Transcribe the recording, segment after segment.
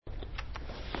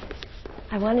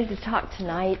I wanted to talk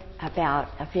tonight about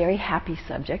a very happy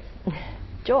subject,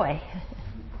 joy.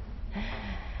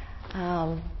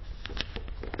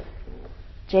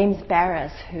 James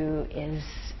Baraz, who is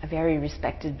a very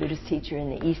respected Buddhist teacher in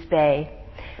the East Bay,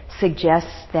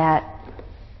 suggests that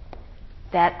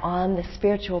on the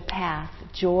spiritual path,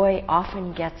 joy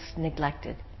often gets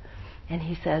neglected. And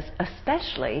he says,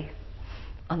 especially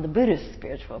on the Buddhist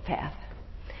spiritual path,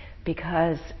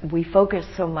 because we focus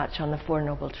so much on the Four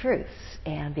Noble Truths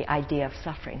and the idea of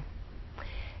suffering.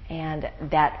 And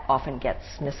that often gets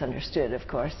misunderstood, of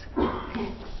course.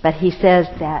 But he says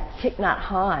that Thich Nhat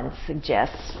Hanh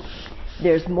suggests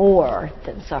there's more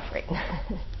than suffering.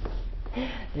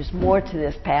 There's more to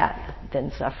this path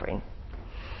than suffering.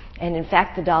 And in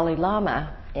fact, the Dalai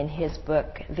Lama, in his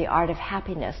book, The Art of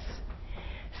Happiness,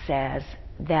 says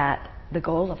that the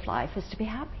goal of life is to be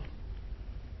happy.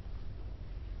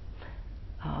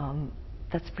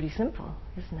 That's pretty simple,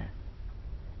 isn't it?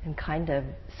 And kind of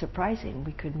surprising.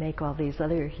 We could make all these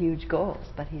other huge goals,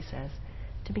 but he says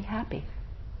to be happy.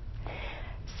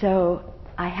 So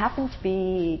I happen to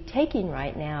be taking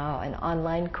right now an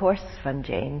online course from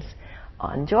James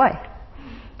on joy.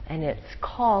 And it's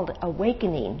called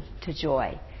Awakening to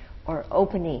Joy, or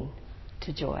Opening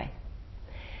to Joy.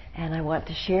 And I want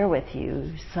to share with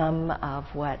you some of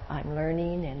what I'm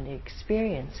learning and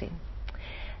experiencing.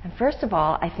 And first of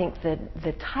all, I think that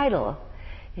the title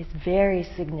is very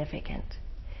significant.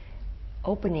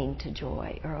 Opening to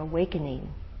joy, or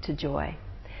awakening to joy.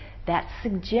 That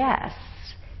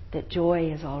suggests that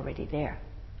joy is already there,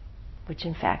 which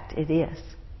in fact it is.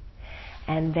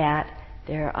 And that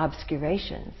there are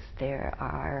obscurations, there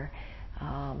are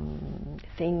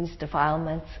things,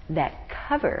 defilements that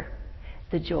cover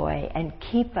the joy and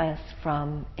keep us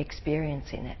from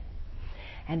experiencing it.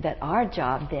 And that our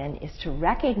job then is to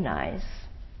recognize,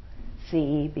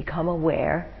 see, become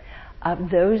aware of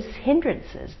those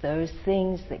hindrances, those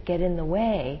things that get in the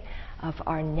way of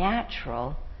our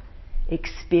natural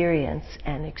experience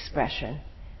and expression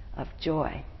of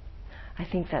joy. I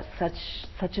think that's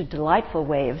such a delightful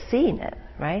way of seeing it,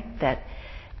 right? That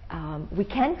we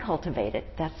can cultivate it,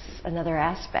 that's another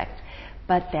aspect,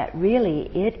 but that really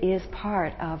it is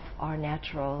part of our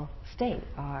natural state,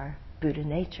 our Buddha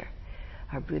nature.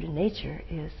 Our Buddha nature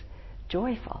is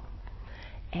joyful.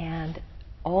 And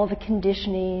all the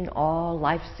conditioning, all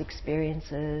life's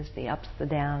experiences, the ups, the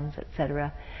downs,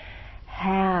 etc.,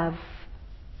 have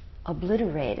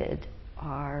obliterated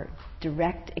our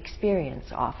direct experience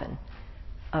often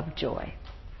of joy.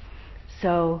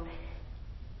 So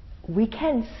we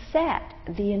can set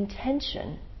the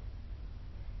intention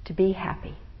to be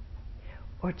happy,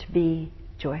 or to be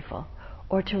joyful,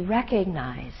 or to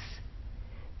recognize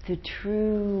the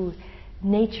true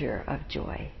nature of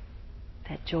joy,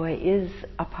 that joy is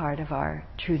a part of our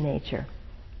true nature.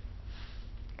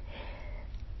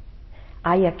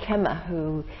 Ayya Khema,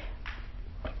 who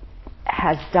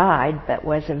has died but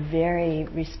was a very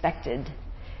respected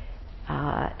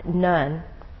nun,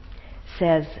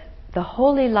 says, the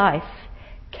holy life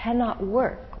cannot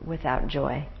work without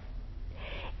joy.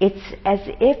 It's as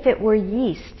if it were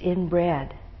yeast in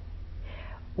bread.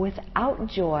 Without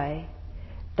joy,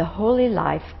 the holy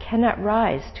life cannot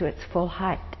rise to its full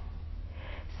height.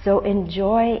 So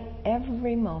enjoy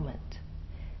every moment,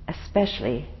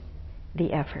 especially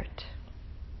the effort.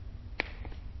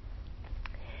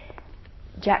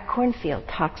 Jack Kornfield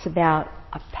talks about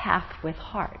a path with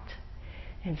heart.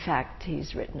 In fact,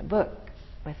 he's written a book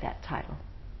with that title.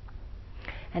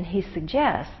 And he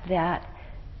suggests that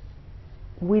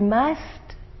we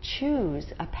must choose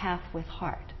a path with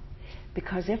heart.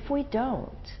 Because if we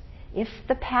don't, if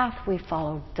the path we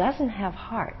follow doesn't have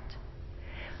heart,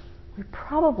 we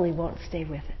probably won't stay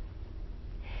with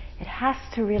it. It has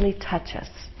to really touch us.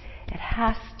 It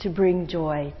has to bring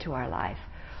joy to our life,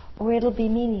 or it'll be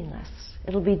meaningless.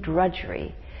 It'll be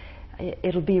drudgery.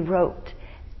 It'll be rote,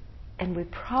 and we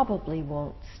probably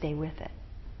won't stay with it.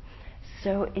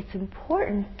 So it's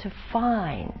important to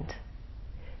find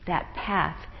that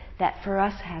path that for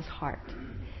us has heart,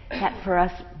 that for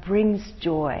us brings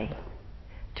joy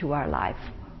to our life,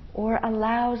 or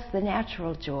allows the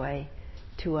natural joy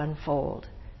to unfold,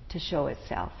 to show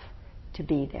itself, to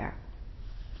be there.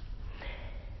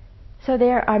 So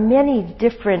there are many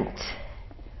different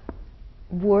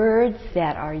words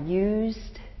that are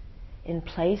used in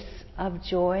place of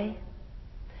joy.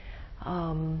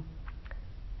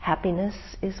 Happiness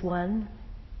is one,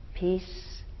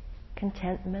 peace,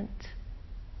 contentment,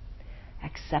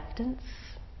 acceptance.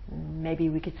 Maybe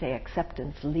we could say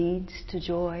acceptance leads to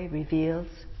joy, reveals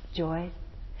joy.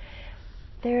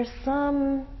 There are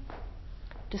some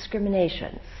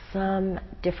discriminations, some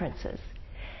differences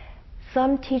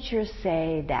Some teachers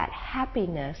say that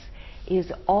happiness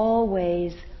is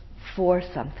always for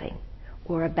something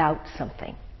or about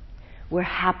something. We're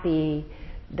happy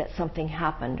that something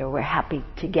happened, or we're happy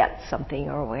to get something,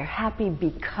 or we're happy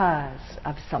because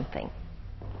of something.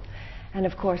 And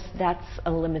of course, that's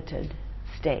a limited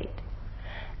state.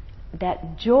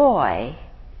 That joy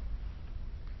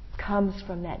comes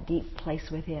from that deep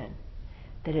place within,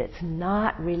 that it's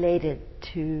not related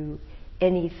to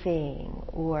anything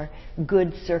or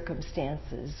good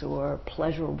circumstances or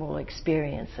pleasurable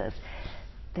experiences,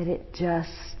 that it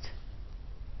just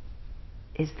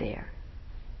is there.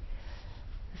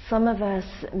 Some of us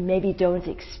maybe don't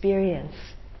experience,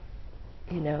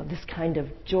 this kind of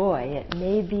joy. It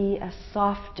may be a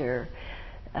softer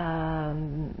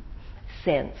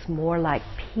sense, more like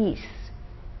peace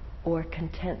or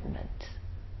contentment.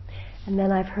 And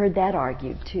then I've heard that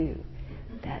argued too,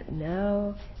 that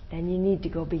no, then you need to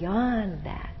go beyond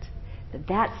that.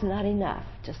 That's not enough.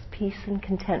 Just peace and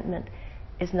contentment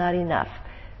is not enough.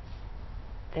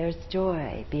 There's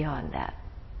joy beyond that.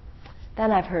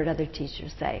 Then I've heard other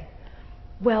teachers say,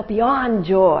 well, beyond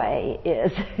joy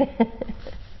is...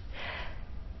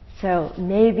 So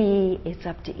maybe it's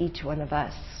up to each one of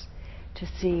us to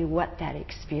see what that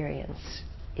experience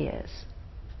is.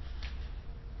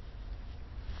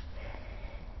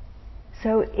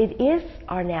 So it is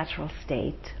our natural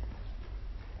state,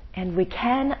 and we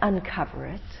can uncover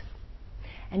it,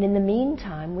 and in the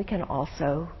meantime we can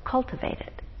also cultivate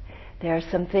it. There are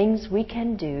some things we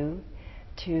can do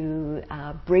to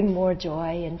bring more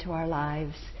joy into our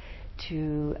lives,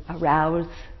 to arouse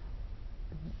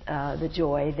the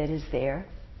joy that is there.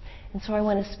 And so I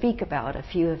want to speak about a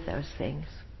few of those things.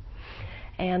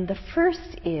 And the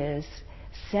first is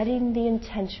setting the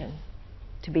intention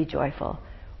to be joyful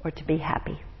or to be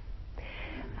happy.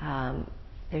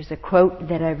 There's a quote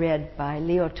that I read by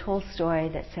Leo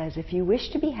Tolstoy that says, if you wish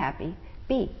to be happy,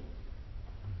 be.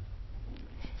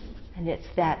 And it's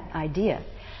that idea.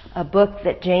 A book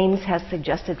that James has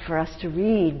suggested for us to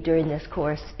read during this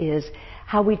course is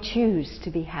How We Choose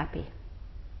to Be Happy.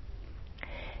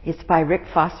 It's by Rick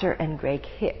Foster and Greg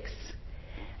Hicks.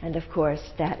 And of course,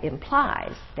 that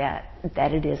implies that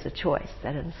it is a choice,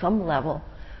 that on some level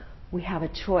we have a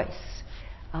choice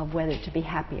of whether to be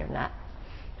happy or not.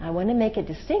 I want to make a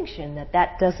distinction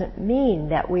that doesn't mean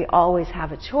that we always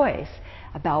have a choice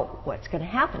about what's going to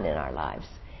happen in our lives.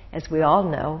 As we all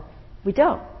know, we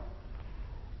don't.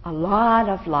 A lot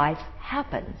of life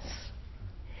happens.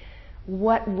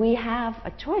 What we have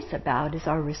a choice about is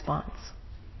our response,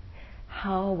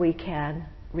 how we can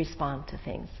respond to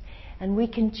things. And we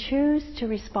can choose to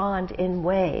respond in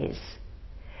ways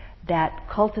that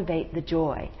cultivate the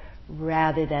joy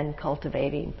rather than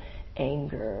cultivating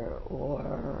anger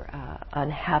or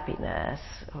unhappiness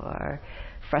or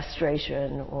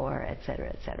frustration or et cetera,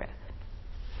 et cetera.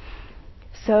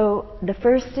 So the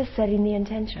first is setting the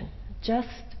intention. Just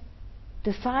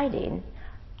deciding,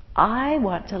 I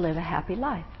want to live a happy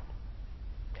life.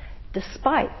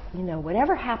 Despite,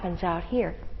 whatever happens out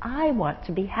here, I want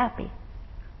to be happy.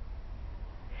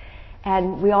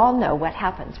 And we all know what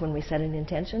happens when we set an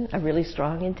intention, a really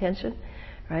strong intention,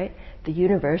 right? The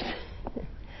universe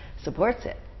supports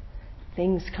it.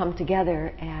 Things come together,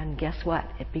 and guess what?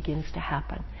 It begins to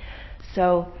happen.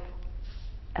 So,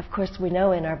 of course, we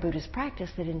know in our Buddhist practice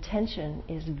that intention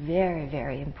is very,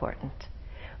 very important.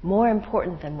 More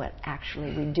important than what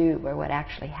actually we do or what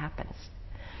actually happens.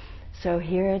 So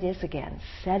here it is again,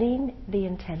 setting the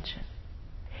intention.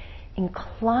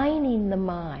 Inclining the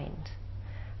mind.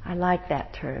 I like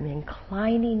that term,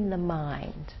 inclining the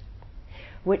mind,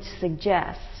 which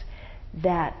suggests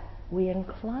that we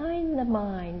incline the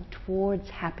mind towards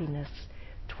happiness,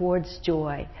 towards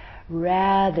joy,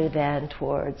 rather than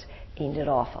towards ain't it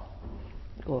awful,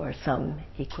 or some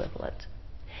equivalent.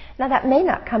 Now that may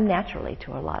not come naturally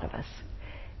to a lot of us.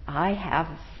 I have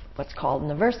what's called an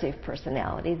aversive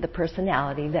personality, the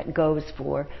personality that goes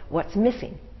for what's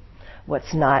missing,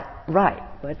 what's not right,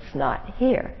 what's not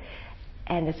here.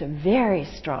 And it's a very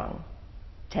strong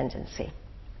tendency.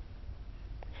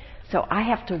 So I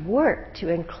have to work to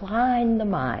incline the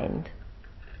mind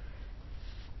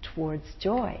towards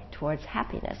joy, towards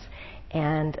happiness.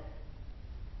 And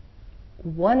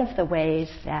one of the ways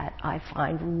that I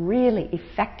find really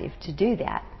effective to do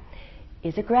that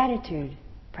is a gratitude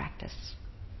practice.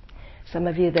 Some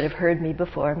of you that have heard me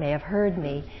before may have heard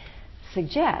me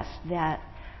suggest that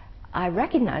I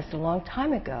recognized a long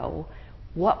time ago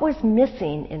what was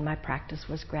missing in my practice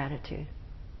was gratitude.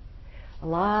 A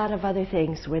lot of other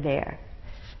things were there,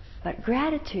 but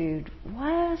gratitude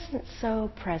wasn't so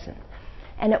present.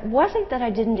 And it wasn't that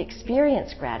I didn't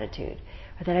experience gratitude.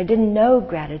 or that I didn't know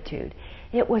gratitude.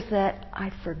 It was that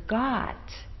I forgot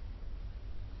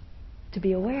to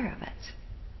be aware of it.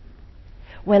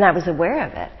 When I was aware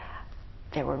of it,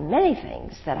 there were many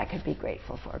things that I could be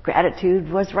grateful for. Gratitude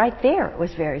was right there. It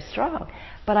was very strong.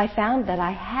 But I found that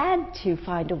I had to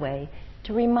find a way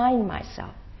to remind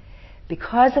myself.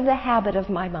 Because of the habit of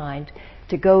my mind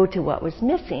to go to what was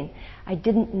missing, I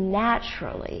didn't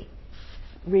naturally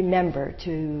remember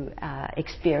to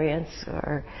experience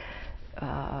or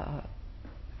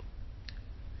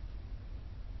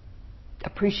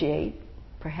appreciate,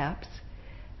 perhaps,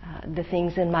 the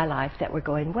things in my life that were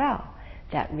going well,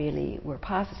 that really were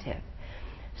positive.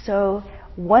 So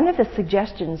one of the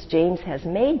suggestions James has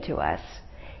made to us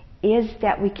is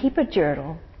that we keep a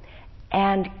journal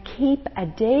and keep a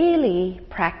daily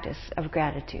practice of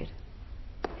gratitude.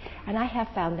 And I have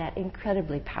found that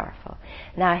incredibly powerful.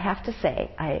 Now I have to say,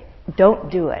 I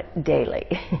don't do it daily.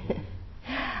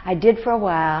 I did for a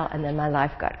while, and then my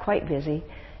life got quite busy,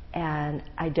 and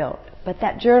I don't. But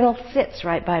that journal sits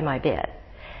right by my bed.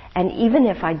 And even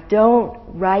if I don't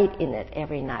write in it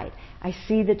every night, I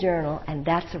see the journal, and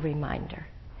that's a reminder.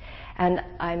 And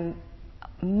I'm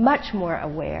much more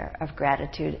aware of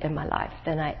gratitude in my life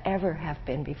than I ever have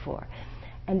been before.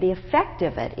 And the effect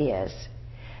of it is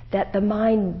that the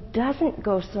mind doesn't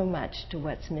go so much to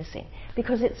what's missing,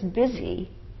 because it's busy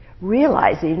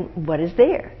realizing what is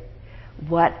there,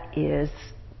 what is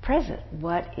present,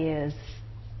 what is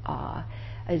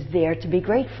there to be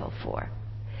grateful for.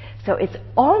 So it's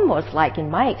almost like, in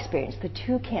my experience, the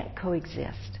two can't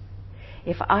coexist.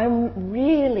 If I'm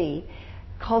really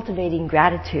cultivating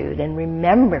gratitude and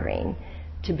remembering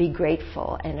to be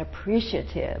grateful and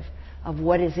appreciative of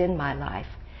what is in my life,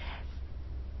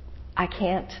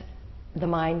 the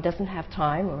mind doesn't have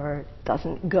time or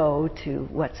doesn't go to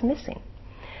what's missing.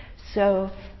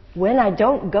 So when I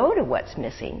don't go to what's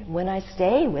missing, when I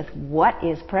stay with what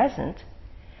is present,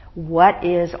 what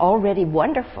is already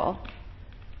wonderful,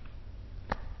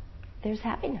 there's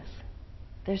happiness,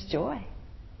 there's joy.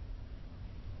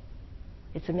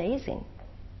 It's amazing.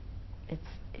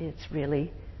 It's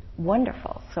really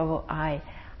wonderful. So I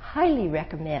highly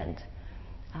recommend.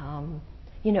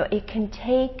 It can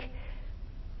take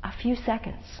a few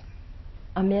seconds,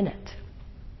 a minute.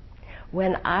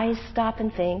 When I stop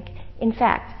and think, in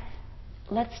fact,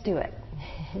 let's do it.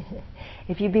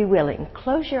 If you'd be willing,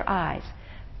 close your eyes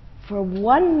for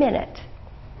 1 minute.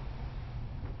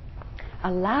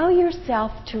 Allow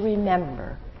yourself to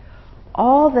remember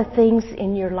all the things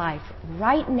in your life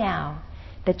right now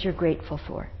that you're grateful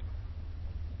for.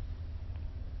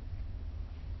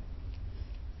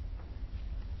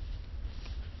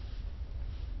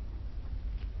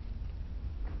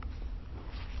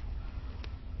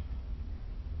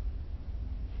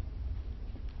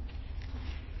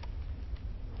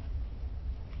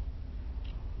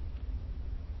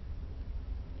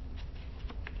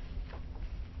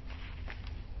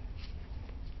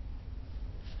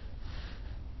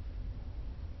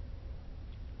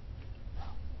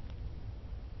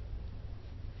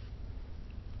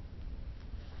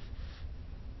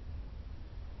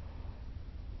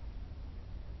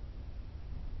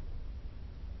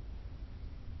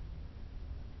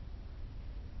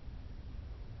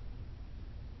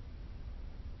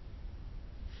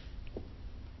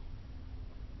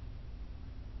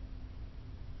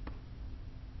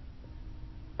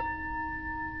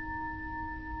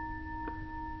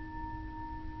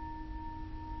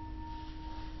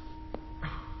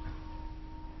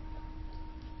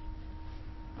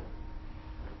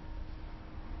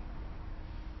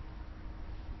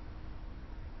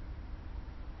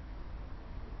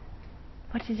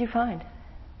 What did you find?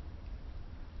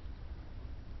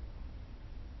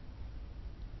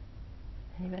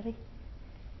 Anybody?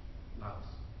 Lots.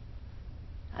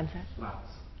 I'm sorry? Lots.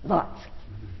 Lots.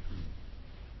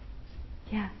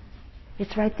 Yeah.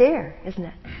 It's right there, isn't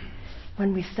it?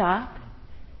 When we stop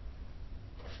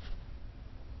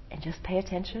and just pay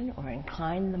attention or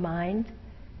incline the mind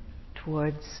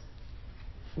towards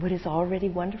what is already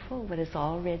wonderful, what is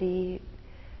already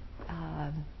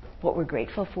what we're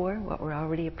grateful for, what we're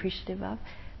already appreciative of.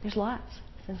 There's lots,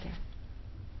 isn't there?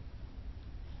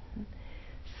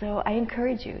 So I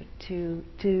encourage you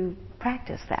to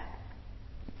practice that.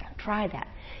 Try that.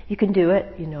 You can do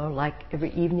it, like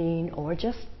every evening or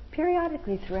just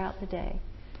periodically throughout the day.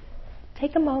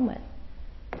 Take a moment.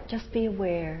 Just be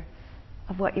aware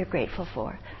of what you're grateful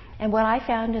for. And what I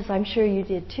found, as I'm sure you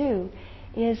did too,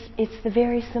 is it's the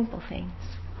very simple things,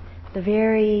 the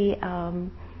very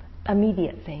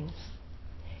immediate things.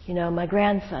 My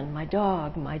grandson, my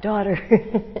dog, my daughter,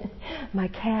 my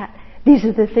cat. these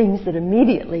are the things that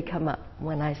immediately come up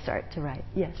when I start to write.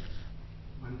 Yes?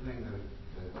 One thing that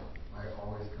I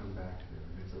always come back to,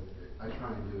 and I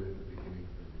try and do it at the beginning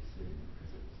of every sitting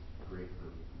because it's great for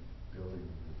building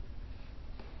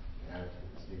the attitude,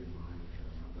 the state of mind.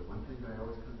 But one thing that I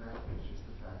always come back to is just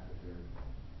the fact that there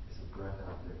is a breath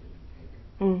out there to be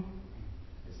taken.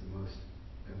 It's the most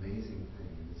amazing thing.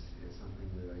 It's something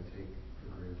that I take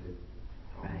for granted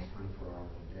almost 24 hours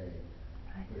a day.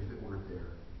 Right. But if it weren't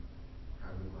there,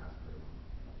 I wouldn't last very long.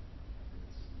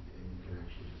 And you can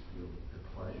actually just feel the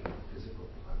pleasure, the physical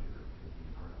pleasure of taking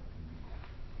the breath and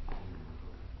being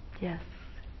wonderful. Yes,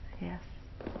 yes.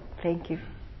 Thank you.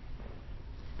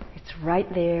 It's right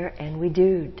there, and we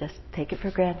do just take it for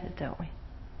granted, don't we?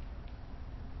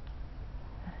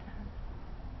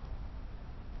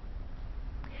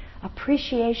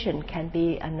 Appreciation can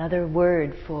be another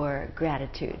word for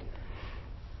gratitude.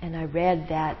 And I read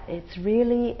that it's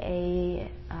really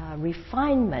a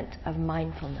refinement of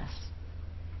mindfulness.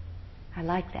 I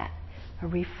like that. A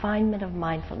refinement of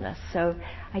mindfulness. So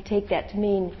I take that to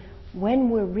mean when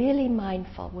we're really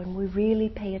mindful, when we really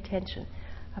pay attention,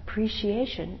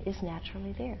 appreciation is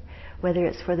naturally there. Whether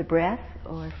it's for the breath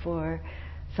or for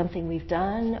something we've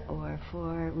done or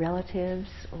for relatives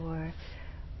or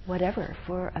whatever,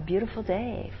 for a beautiful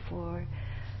day, for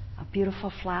a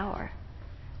beautiful flower.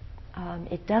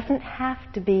 It doesn't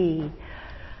have to be,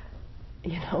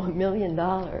 $1 million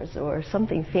or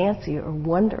something fancy or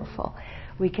wonderful.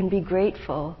 We can be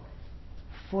grateful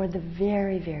for the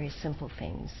very, very simple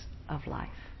things of life.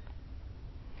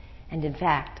 And in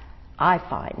fact, I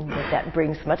find that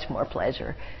brings much more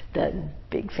pleasure than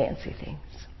big fancy things.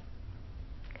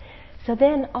 So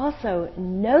then also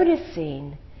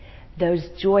noticing those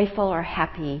joyful or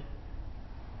happy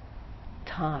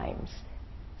times,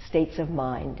 states of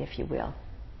mind, if you will.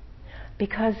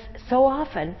 Because so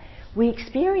often we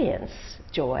experience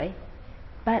joy,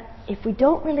 but if we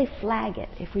don't really flag it,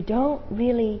 if we don't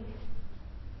really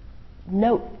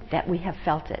note that we have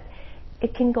felt it,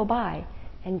 it can go by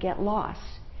and get lost,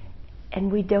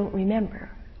 and we don't remember.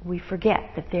 We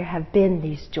forget that there have been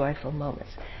these joyful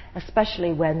moments,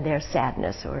 especially when there's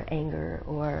sadness or anger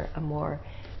or a more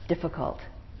difficult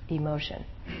emotion.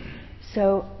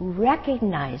 So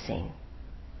recognizing,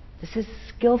 this is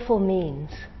skillful means,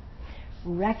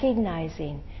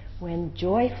 recognizing when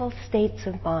joyful states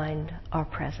of mind are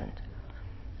present,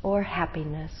 or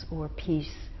happiness, or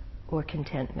peace, or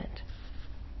contentment.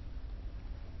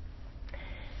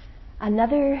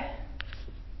 Another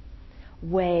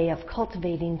way of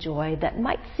cultivating joy that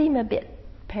might seem a bit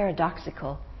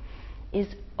paradoxical is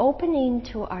opening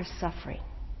to our suffering.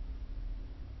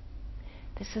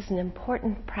 This is an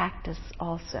important practice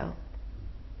also.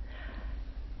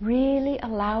 Really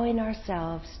allowing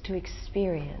ourselves to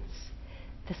experience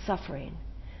the suffering,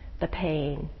 the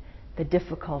pain, the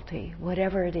difficulty,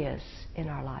 whatever it is in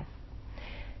our life.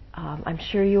 I'm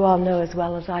sure you all know as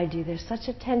well as I do, there's such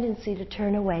a tendency to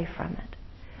turn away from it.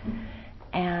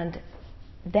 And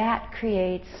that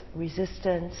creates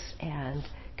resistance and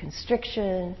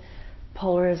constriction,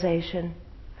 polarization.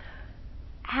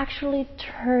 Actually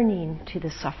turning to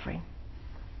the suffering,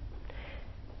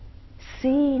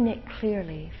 seeing it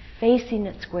clearly, facing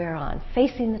it square on,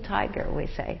 facing the tiger, we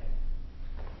say,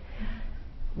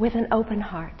 with an open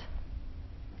heart,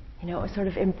 sort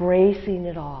of embracing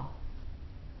it all,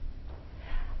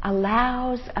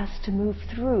 allows us to move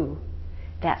through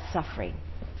that suffering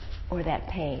or that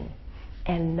pain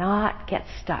and not get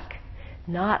stuck,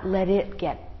 not let it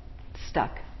get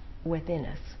stuck within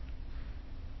us.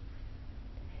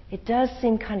 It does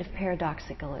seem kind of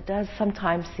paradoxical. It does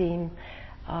sometimes seem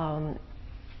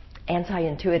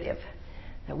anti-intuitive,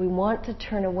 that we want to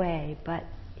turn away, but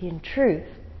in truth,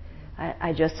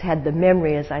 I just had the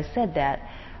memory as I said that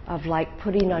of like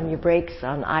putting on your brakes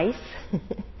on ice,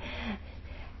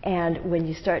 and when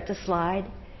you start to slide,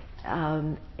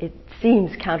 it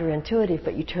seems counterintuitive,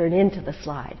 but you turn into the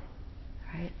slide,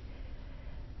 right?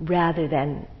 Rather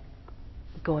than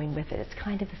going with it. It's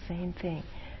kind of the same thing.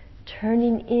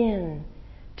 Turning in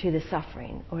to the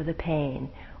suffering or the pain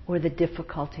or the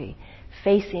difficulty,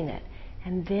 facing it,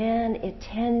 and then it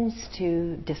tends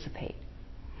to dissipate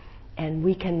and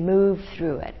we can move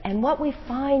through it. And what we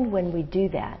find when we do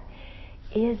that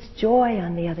is joy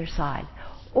on the other side,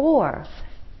 or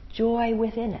joy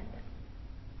within it.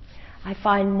 I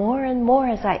find more and more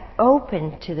as I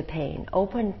open to the pain,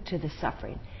 open to the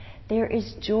suffering, there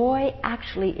is joy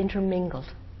actually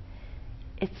intermingled.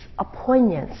 It's a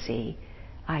poignancy,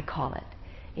 I call it.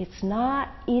 It's not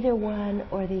either one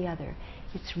or the other.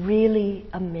 It's really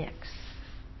a mix.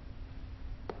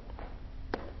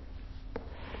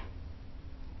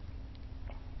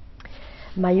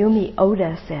 Mayumi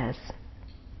Oda says,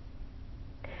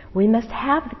 we must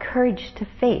have the courage to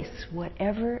face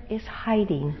whatever is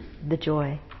hiding the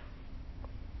joy.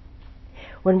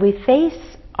 When we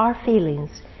face our feelings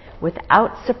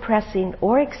without suppressing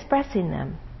or expressing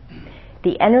them,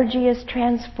 the energy is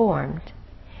transformed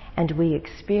and we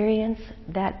experience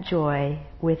that joy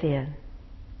within.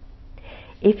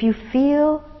 If you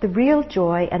feel the real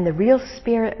joy and the real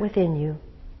spirit within you,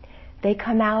 they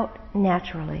come out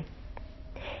naturally.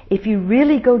 If you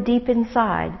really go deep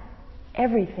inside,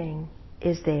 everything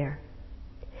is there.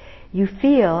 You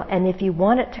feel, and if you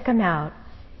want it to come out,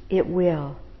 it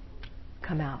will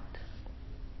come out.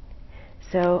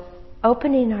 So,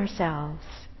 opening ourselves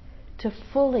to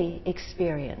fully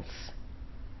experience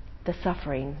the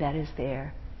suffering that is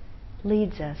there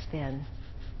leads us then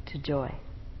to joy.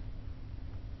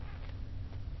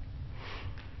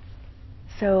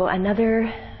 So,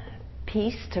 another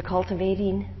piece to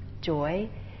cultivating joy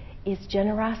is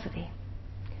generosity.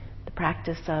 The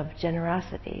practice of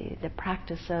generosity, the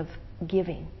practice of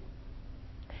giving.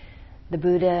 The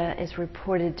Buddha is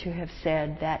reported to have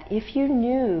said that if you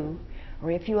knew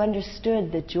or if you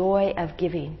understood the joy of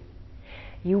giving,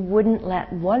 you wouldn't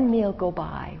let one meal go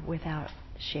by without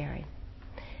sharing.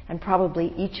 And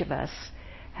probably each of us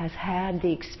has had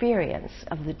the experience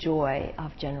of the joy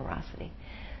of generosity.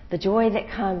 The joy that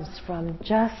comes from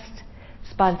just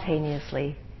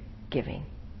spontaneously giving.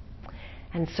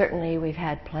 And certainly we've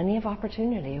had plenty of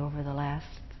opportunity over the last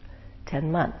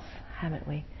 10 months, haven't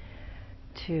we,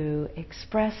 to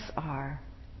express our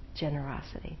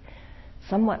generosity.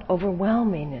 Somewhat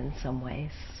overwhelming in some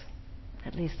ways.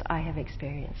 At least I have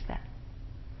experienced that.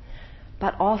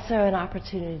 But also an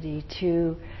opportunity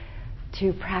to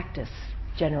practice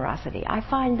generosity. I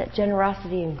find that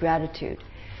generosity and gratitude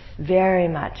very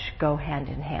much go hand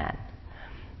in hand.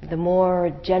 The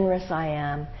more generous I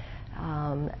am,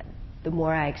 the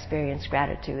more I experience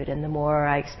gratitude. And the more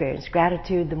I experience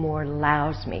gratitude, the more it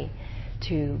allows me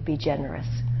to be generous.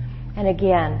 And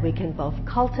again, we can both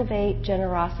cultivate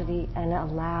generosity and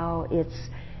allow its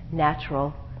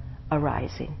natural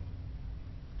arising.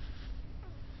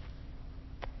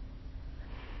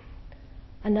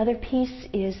 Another piece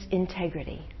is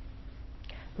integrity.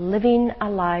 Living a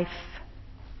life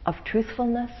of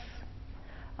truthfulness,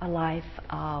 a life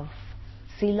of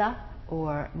sila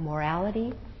or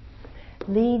morality,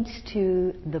 leads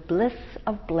to the bliss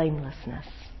of blamelessness.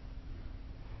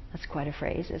 That's quite a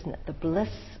phrase, isn't it? The bliss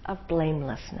of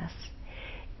blamelessness.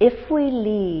 If we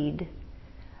lead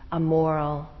a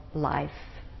moral life,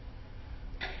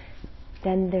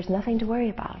 then there's nothing to worry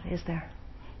about, is there?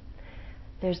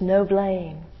 There's no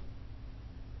blame.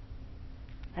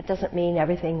 That doesn't mean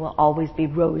everything will always be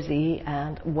rosy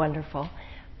and wonderful,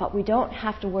 but we don't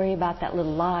have to worry about that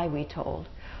little lie we told,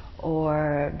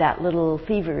 or that little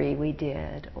thievery we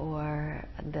did, or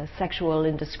the sexual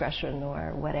indiscretion,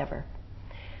 or whatever.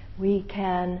 We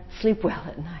can sleep well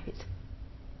at night.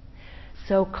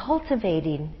 So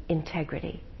cultivating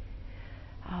integrity,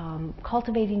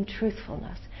 cultivating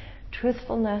truthfulness,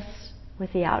 truthfulness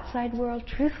with the outside world,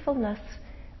 truthfulness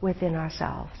within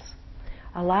ourselves,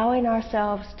 allowing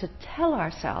ourselves to tell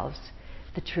ourselves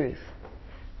the truth,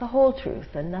 the whole truth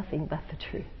and nothing but the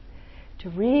truth, to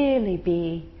really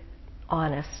be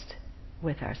honest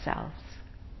with ourselves.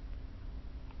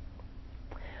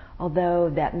 Although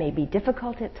that may be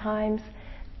difficult at times,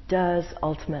 does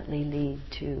ultimately lead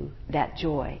to that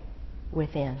joy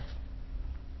within.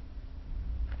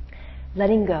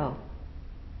 Letting go.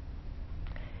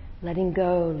 Letting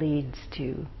go leads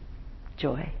to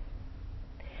joy.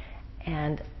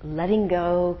 And letting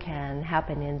go can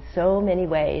happen in so many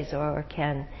ways, or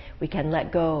we can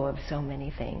let go of so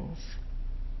many things.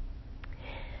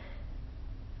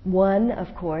 One,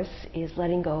 of course, is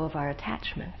letting go of our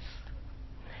attachments.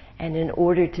 And in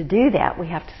order to do that, we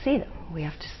have to see them. We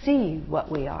have to see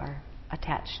what we are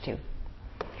attached to.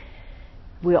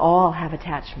 We all have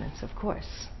attachments, of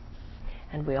course.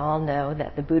 And we all know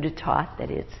that the Buddha taught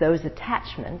that it's those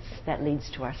attachments that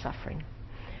leads to our suffering.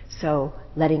 So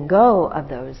letting go of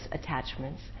those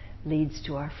attachments leads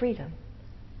to our freedom,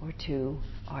 or to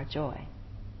our joy.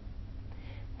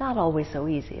 Not always so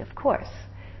easy, of course,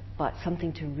 but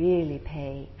something to really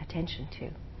pay attention to.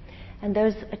 And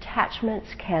those attachments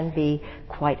can be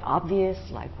quite obvious,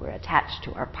 like we're attached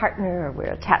to our partner, or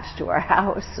we're attached to our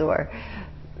house, or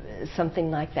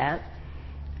something like that.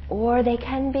 Or they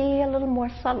can be a little more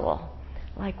subtle,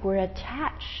 like we're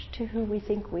attached to who we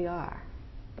think we are.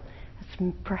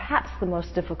 That's perhaps the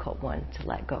most difficult one to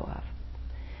let go of.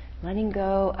 Letting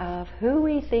go of who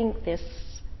we think this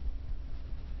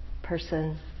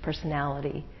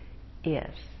personality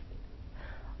is.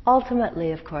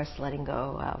 ultimately, of course, letting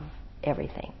go of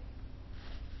everything.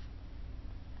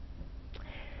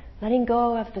 Letting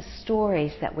go of the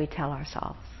stories that we tell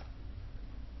ourselves.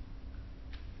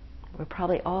 We're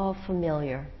probably all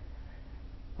familiar,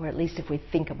 or at least if we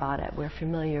think about it, we're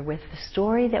familiar with the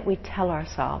story that we tell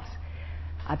ourselves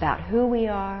about who we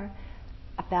are,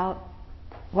 about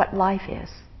what life is,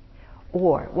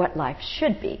 or what life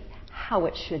should be, how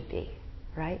it should be,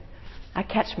 right? I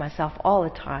catch myself all the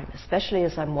time, especially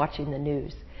as I'm watching the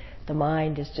news. The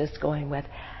mind is just going with,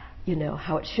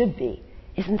 how it should be.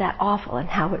 Isn't that awful? And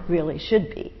how it really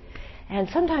should be. And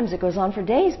sometimes it goes on for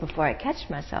days before I catch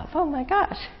myself. Oh my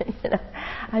gosh,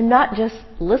 I'm not just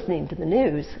listening to the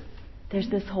news. There's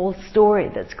this whole story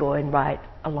that's going right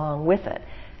along with it.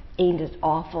 Ain't it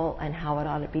awful, and how it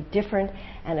ought to be different,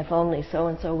 and if only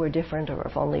so-and-so were different, or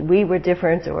if only we were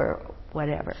different, or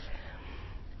whatever.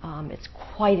 It's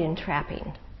quite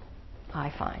entrapping,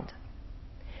 I find.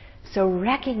 So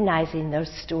recognizing those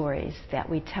stories that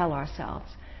we tell ourselves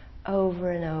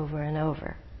over and over and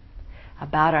over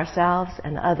about ourselves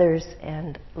and others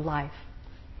and life.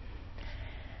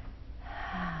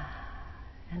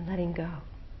 And letting go.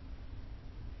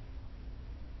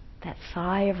 That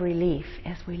sigh of relief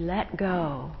as we let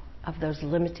go of those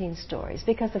limiting stories,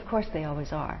 because of course they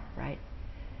always are, right?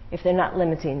 If they're not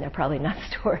limiting, they're probably not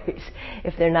stories.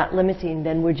 If they're not limiting,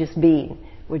 then we're just being,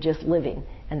 we're just living,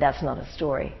 and that's not a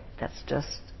story, that's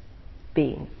just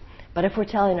being. But if we're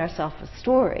telling ourselves a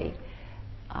story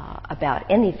about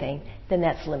anything, then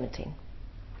that's limiting.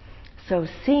 So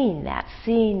seeing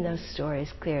those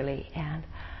stories clearly and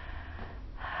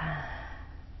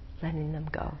letting them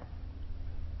go.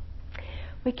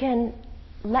 We can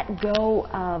let go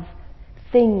of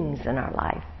things in our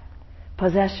life,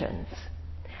 possessions.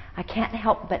 I can't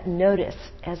help but notice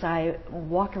as I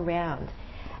walk around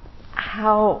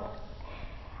how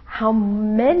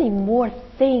many more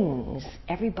things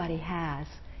everybody has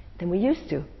than we used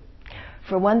to.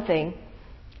 For one thing,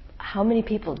 how many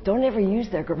people don't ever use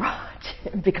their garage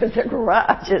because their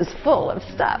garage is full of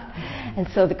stuff. And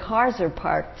so the cars are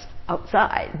parked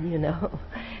outside,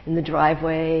 in the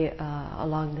driveway,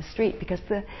 along the street, because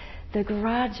the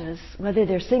garages, whether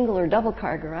they're single or double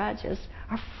car garages,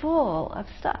 are full of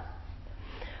stuff.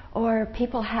 Or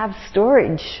people have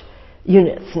storage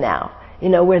units now,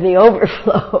 where the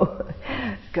overflow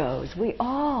goes. We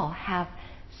all have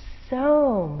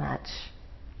so much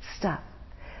stuff,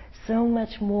 so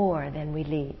much more than we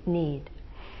need.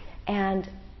 And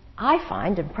I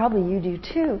find, and probably you do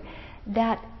too,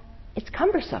 that it's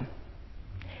cumbersome.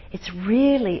 It's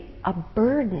really a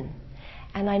burden.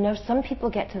 And I know some people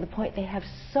get to the point they have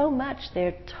so much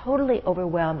they're totally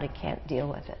overwhelmed and can't deal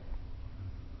with it.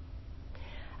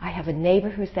 I have a neighbor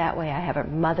who's that way. I have a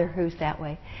mother who's that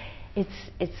way.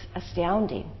 It's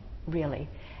astounding, really.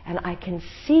 And I can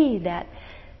see that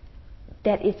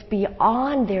it's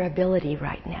beyond their ability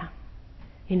right now.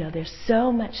 There's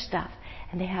so much stuff,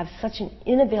 and they have such an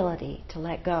inability to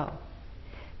let go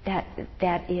that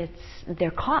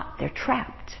they're caught, they're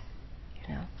trapped.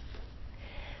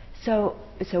 So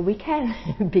we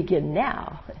can begin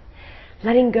now,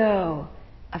 letting go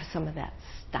of some of that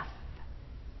stuff.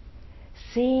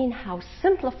 Seeing how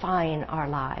simplifying our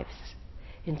lives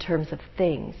in terms of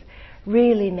things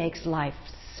really makes life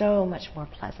so much more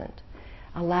pleasant,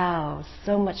 allows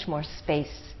so much more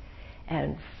space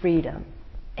and freedom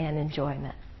and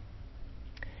enjoyment.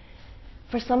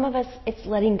 For some of us, it's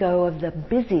letting go of the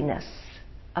busyness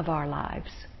of our lives.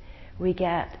 We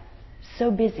get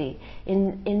so busy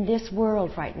in this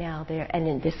world right now, and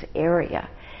in this area.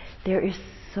 There is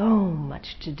so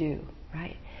much to do,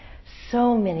 right?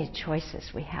 So many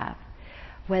choices we have,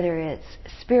 whether it's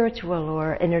spiritual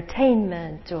or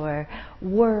entertainment or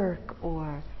work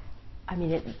or,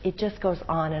 it just goes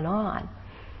on and on.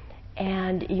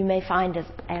 And you may find,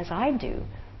 as I do,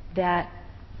 that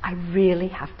I really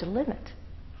have to limit.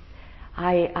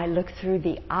 I look through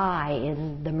the eye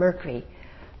in the Mercury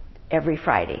every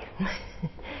Friday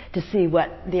to see what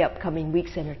the upcoming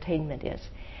week's entertainment is.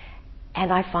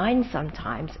 And I find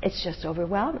sometimes it's just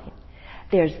overwhelming.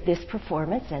 There's this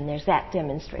performance, and there's that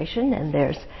demonstration, and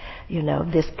there's,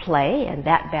 this play and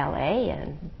that ballet,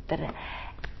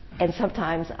 and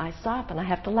sometimes I stop and I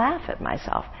have to laugh at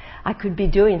myself. I could be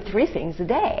doing 3 things a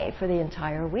day for the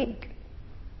entire week.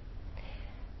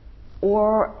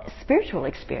 Or spiritual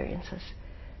experiences.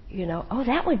 Oh,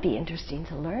 that would be interesting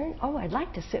to learn. Oh, I'd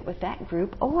like to sit with that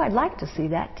group. Oh, I'd like to see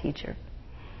that teacher.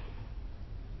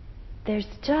 There's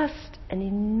just an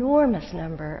enormous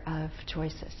number of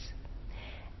choices.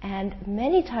 And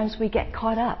many times we get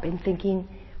caught up in thinking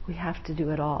we have to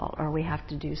do it all, or we have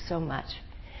to do so much,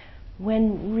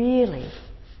 when really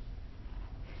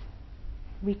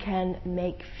we can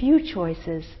make few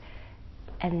choices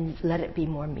and let it be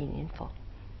more meaningful.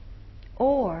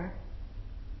 Or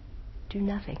do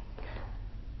nothing.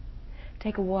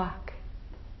 Take a walk.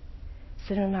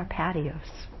 Sit on our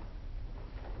patios.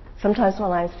 Sometimes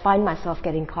when I find myself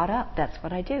getting caught up, that's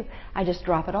what I do. I just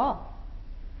drop it all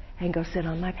and go sit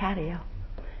on my patio,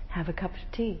 have a cup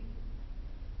of tea.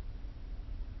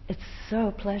 It's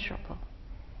so pleasurable.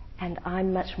 And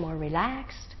I'm much more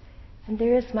relaxed, and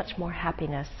there is much more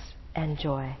happiness and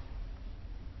joy.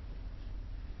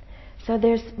 So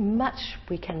there's much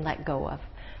we can let go of.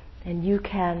 And you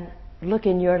can look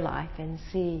in your life and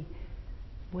see,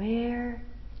 where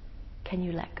can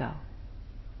you let go?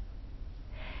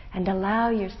 And allow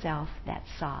yourself that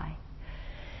sigh,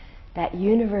 that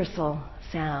universal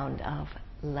sound of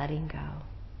letting go.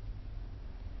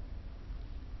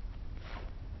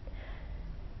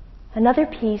 Another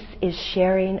piece is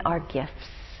sharing our gifts,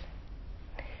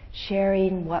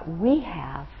 sharing what we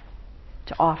have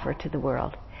to offer to the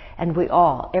world. And we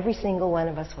all, every single one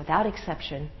of us without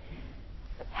exception,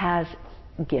 has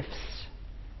gifts.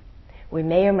 We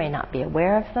may or may not be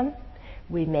aware of them.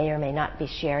 We may or may not be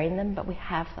sharing them, but we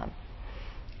have them.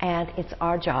 And it's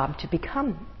our job to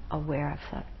become aware of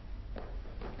them.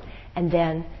 And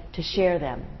then to share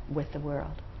them with the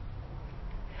world.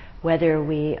 Whether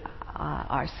we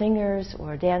are singers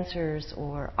or dancers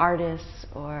or artists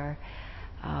or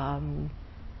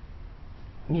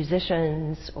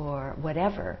musicians or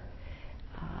whatever.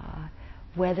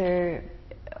 Whether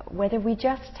we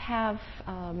just have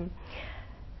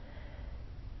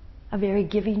a very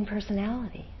giving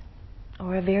personality,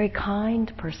 or a very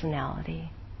kind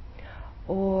personality,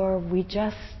 or we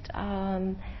just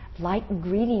like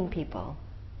greeting people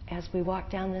as we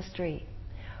walk down the street.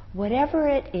 Whatever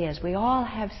it is, we all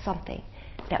have something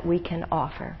that we can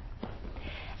offer.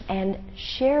 And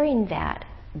sharing that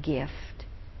gift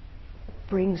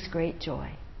brings great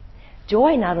joy.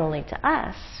 Joy not only to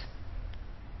us,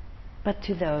 but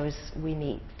to those we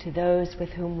meet, to those with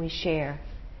whom we share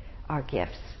our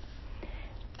gifts.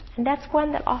 And that's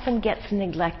one that often gets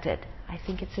neglected. I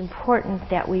think it's important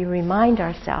that we remind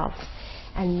ourselves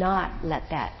and not let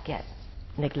that get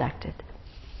neglected.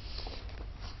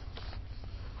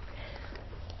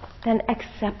 Then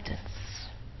acceptance.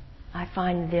 I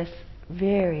find this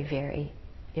very, very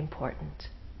important.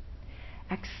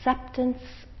 Acceptance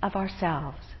of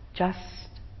ourselves just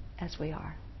as we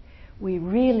are. We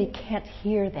really can't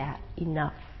hear that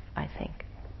enough, I think.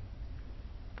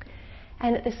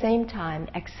 And at the same time,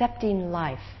 accepting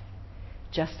life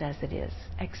just as it is.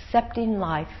 Accepting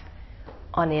life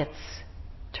on its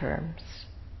terms.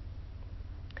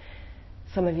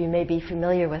 Some of you may be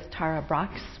familiar with Tara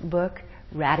Brach's book,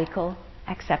 Radical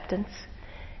Acceptance.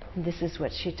 And this is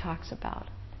what she talks about.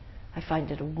 I find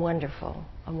it a wonderful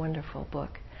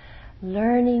book.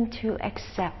 Learning to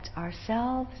accept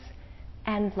ourselves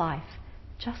and life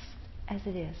just as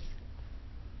it is.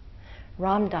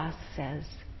 Ram Dass says,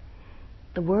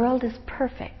 the world is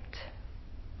perfect,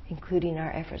 including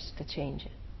our efforts to change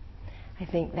it. I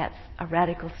think that's a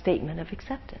radical statement of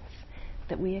acceptance,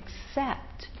 that we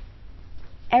accept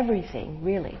everything,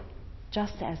 really,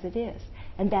 just as it is.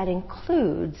 And that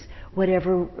includes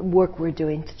whatever work we're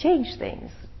doing to change things,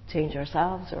 change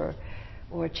ourselves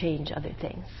or change other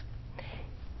things.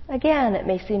 Again, it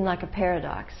may seem like a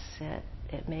paradox.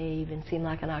 It may even seem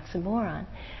like an oxymoron.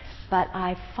 But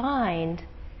I find,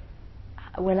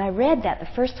 when I read that, the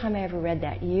first time I ever read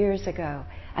that years ago,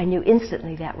 I knew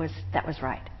instantly that was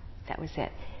right. That was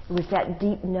it. It was that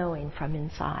deep knowing from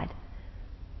inside.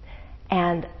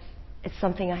 And it's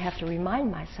something I have to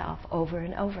remind myself over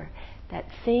and over, that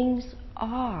things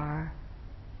are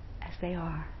as they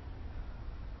are.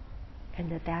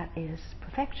 And that is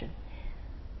perfection.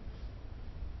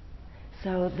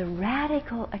 So the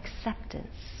radical acceptance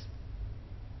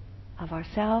of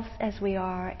ourselves as we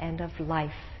are and of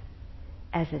life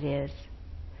as it is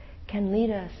can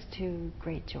lead us to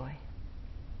great joy.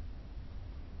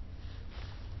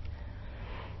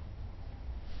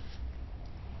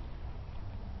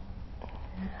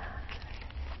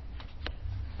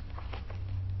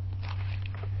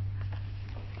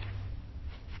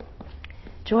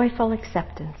 Joyful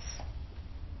acceptance.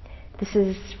 This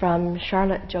is from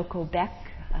Charlotte Joko Beck,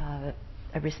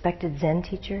 a respected Zen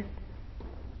teacher.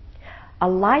 A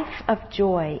life of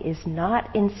joy is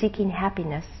not in seeking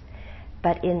happiness,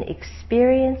 but in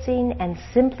experiencing and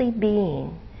simply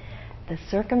being the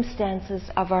circumstances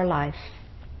of our life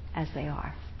as they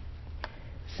are.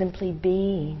 Simply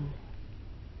being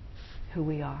who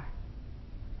we are.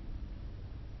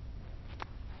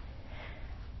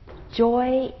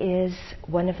 Joy is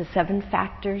one of the 7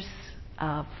 factors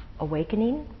of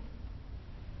awakening.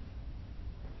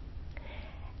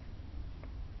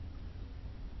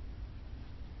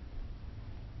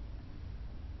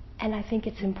 And I think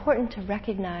it's important to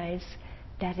recognize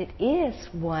that it is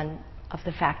one of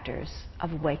the factors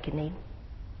of awakening.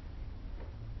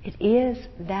 It is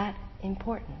that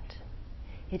important.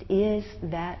 It is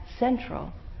that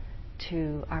central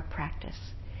to our practice.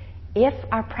 If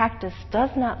our practice does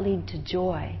not lead to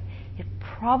joy, it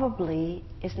probably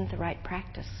isn't the right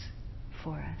practice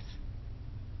for us.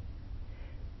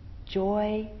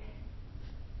 Joy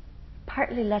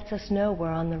partly lets us know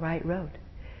we're on the right road.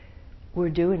 We're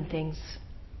doing things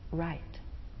right.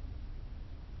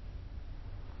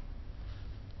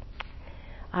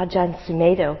 Ajahn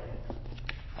Sumedho,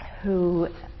 who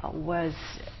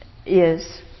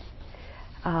is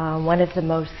one of the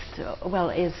most,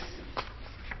 is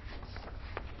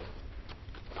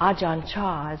Ajahn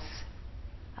Chah's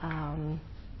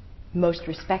most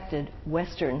respected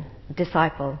Western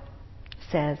disciple,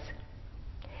 says,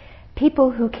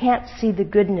 "People who can't see the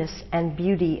goodness and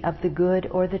beauty of the good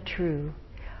or the true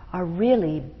are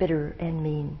really bitter and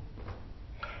mean.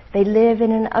 They live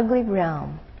in an ugly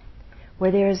realm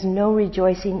where there is no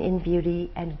rejoicing in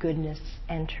beauty and goodness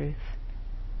and truth.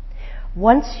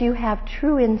 Once you have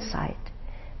true insight,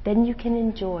 then you can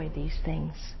enjoy these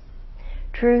things.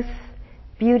 Truth,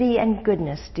 beauty, and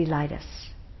goodness delight us.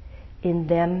 In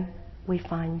them we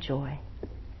find joy."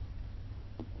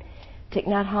 Thich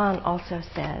Nhat Hanh also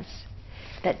says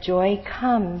that joy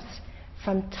comes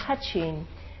from touching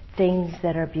things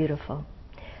that are beautiful,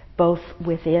 both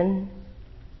within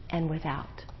and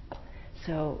without.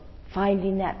 So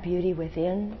finding that beauty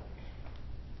within,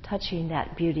 touching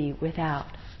that beauty without,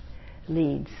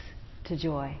 leads to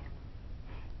joy.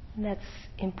 And that's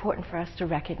important for us to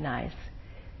recognize.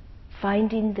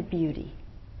 Finding the beauty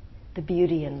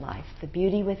in life, the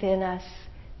beauty within us,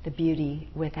 the beauty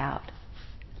without,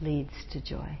 leads to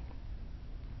joy.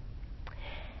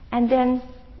 And then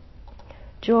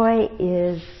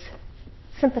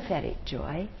sympathetic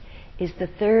joy is the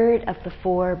third of the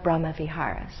 4 Brahma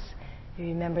Viharas. You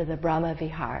remember the Brahma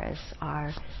Viharas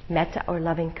are metta or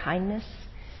loving kindness,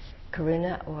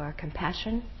 karuna or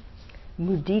compassion,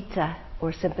 mudita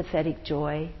or sympathetic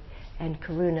joy, and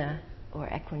karuna or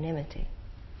equanimity.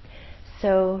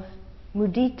 So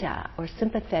mudita or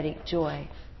sympathetic joy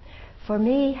for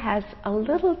me has a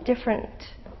lot different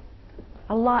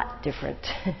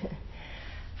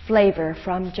flavor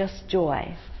from just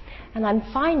joy. And I'm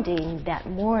finding that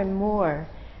more and more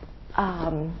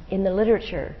in the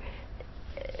literature,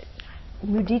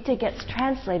 mudita gets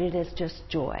translated as just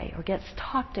joy or gets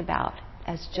talked about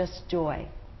as just joy.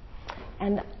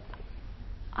 And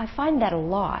I find that a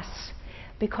loss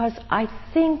because I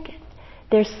think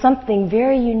there's something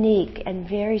very unique and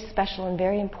very special and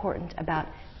very important about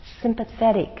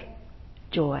sympathetic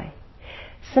joy.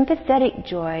 Sympathetic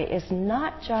joy is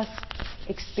not just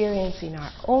experiencing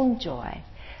our own joy,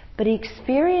 but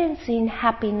experiencing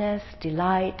happiness,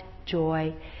 delight,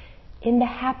 joy in the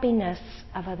happiness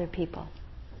of other people.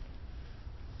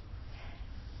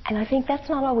 And I think that's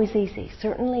not always easy.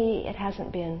 Certainly it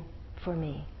hasn't been for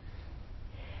me.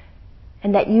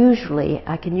 And that usually,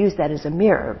 I can use that as a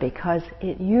mirror because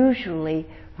it usually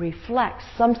reflects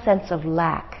some sense of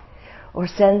lack or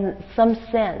some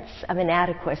sense of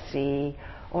inadequacy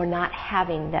or not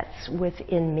having that's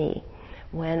within me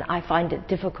when I find it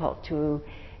difficult to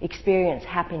experience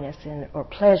happiness or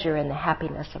pleasure in the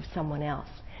happiness of someone else.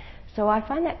 So I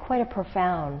find that quite a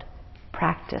profound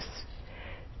practice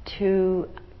to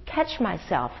catch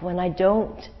myself when I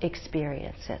don't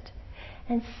experience it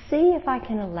and see if I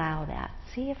can allow that,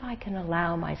 see if I can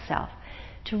allow myself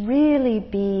to really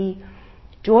be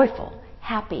joyful,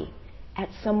 happy at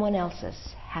someone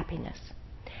else's happiness.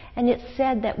 And it's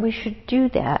said that we should do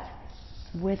that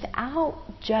without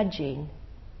judging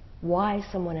why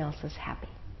someone else is happy.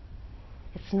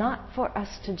 It's not for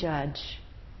us to judge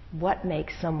what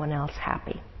makes someone else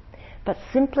happy, but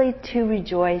simply to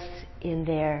rejoice in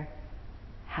their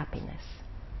happiness.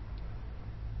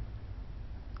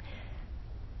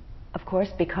 Of course,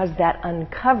 because that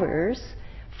uncovers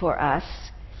for us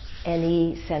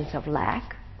any sense of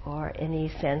lack or any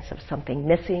sense of something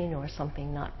missing or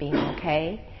something not being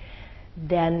okay,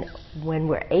 then when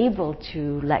we're able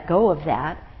to let go of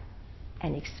that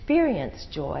and experience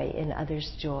joy in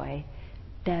others' joy,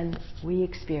 then we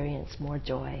experience more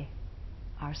joy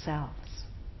ourselves.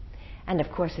 And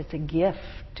of course, it's a gift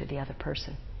to the other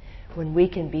person. When we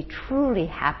can be truly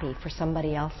happy for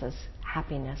somebody else's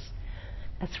happiness,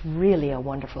 that's really a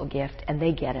wonderful gift, and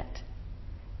they get it.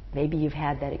 Maybe you've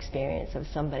had that experience of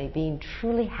somebody being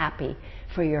truly happy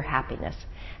for your happiness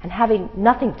and having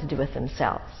nothing to do with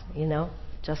themselves,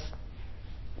 just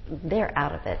they're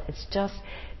out of it. It's just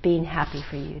being happy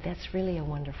for you. That's really a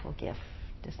wonderful gift,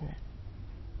 isn't it?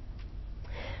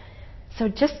 So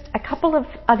just a couple of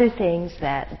other things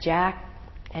that Jack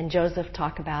and Joseph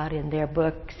talk about in their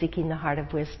book, Seeking the Heart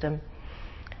of Wisdom,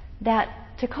 that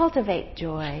to cultivate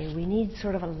joy, we need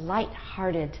sort of a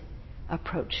light-hearted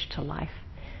approach to life.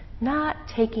 Not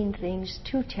taking things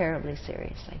too terribly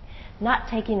seriously. Not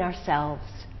taking ourselves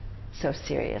so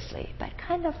seriously, but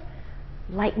kind of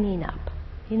lightening up.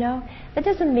 That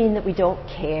doesn't mean that we don't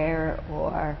care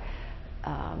or,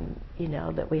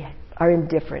 that we are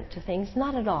indifferent to things.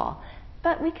 Not at all.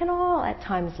 But we can all at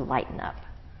times lighten up.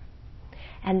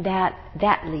 And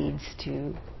that leads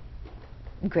to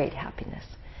great happiness.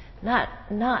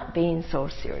 Not being so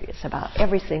serious about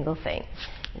every single thing,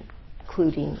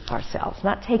 including ourselves.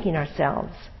 Not taking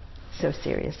ourselves so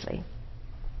seriously.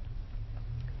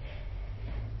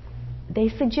 They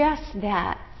suggest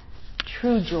that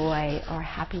true joy or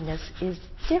happiness is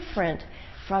different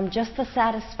from just the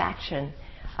satisfaction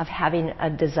of having a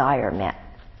desire met.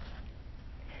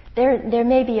 There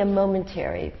may be a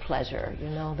momentary pleasure,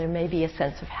 there may be a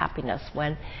sense of happiness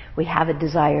when we have a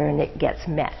desire and it gets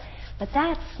met. But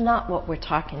that's not what we're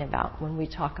talking about when we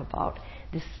talk about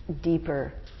this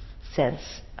deeper sense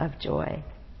of joy.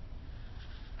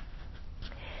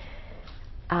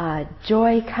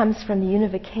 Joy comes from the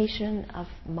unification of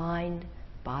mind,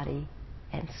 body,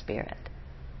 and spirit.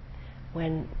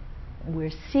 When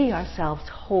we see ourselves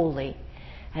wholly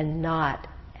and not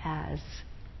as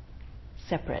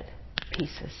separate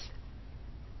pieces.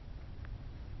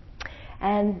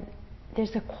 And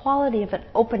there's a quality of an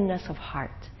openness of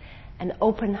heart, an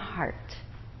open heart,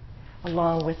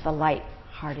 along with the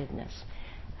light-heartedness.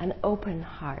 An open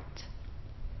heart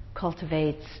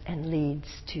cultivates and leads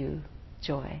to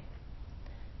joy.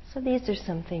 So these are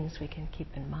some things we can keep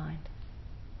in mind.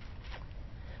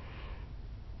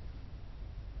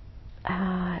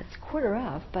 It's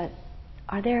 1:15, but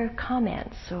are there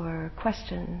comments or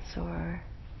questions or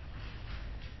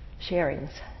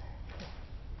sharings?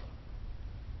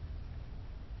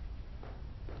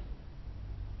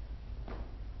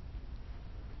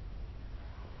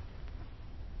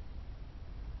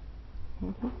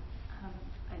 Mm-hmm.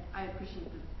 I appreciate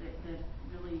that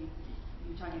really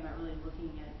you're talking about really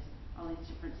looking at all these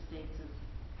different states of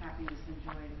happiness and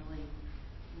joy and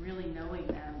really knowing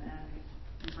them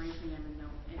and embracing them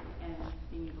and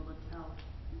being able to tell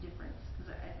the difference.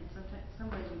 Because in some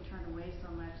ways we turn away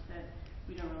so much that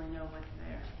we don't really know what's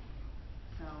there.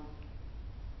 So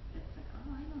it's like, oh,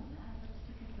 I know that. That's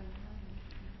different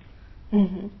than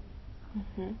that. Mm-hmm.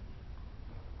 Mm-hmm.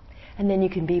 And then you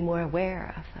can be more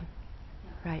aware of them.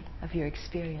 Right, of your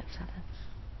experience of them.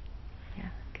 Yeah,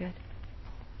 good.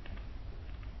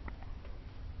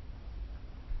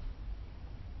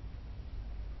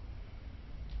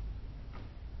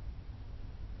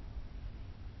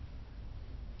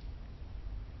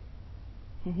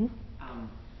 Mm-hmm.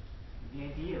 The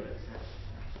idea of acceptance,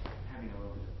 having a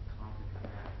little bit of conflict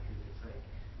with that, because it's like,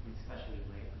 especially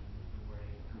lately,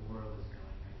 the world is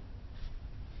going,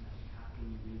 how can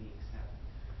you really accept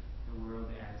the world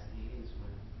as it is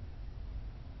when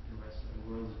the rest of the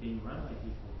world is being run by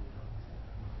people who don't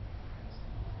accept?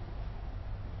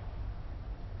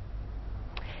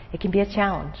 It can be a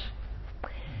challenge.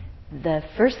 The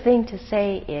first thing to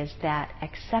say is that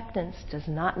acceptance does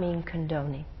not mean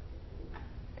condoning.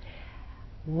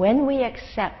 When we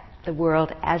accept the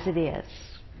world as it is,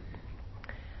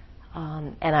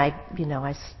 and I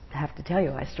have to tell you,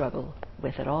 I struggle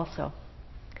with it also.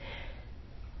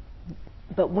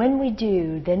 But when we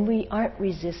do, then we aren't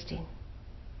resisting.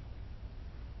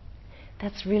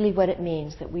 That's really what it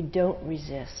means, that we don't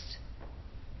resist.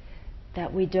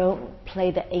 That we don't play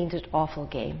the ain't it awful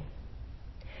game.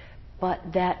 But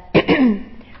that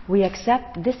we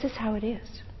accept this is how it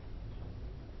is.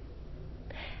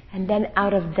 And then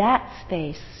out of that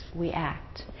space, we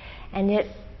act. And it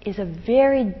is a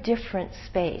very different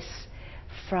space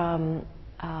from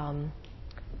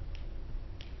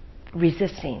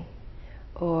resisting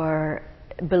or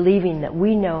believing that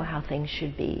we know how things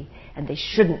should be and they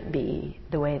shouldn't be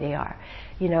the way they are.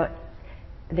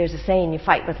 There's a saying, you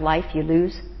fight with life, you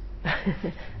lose.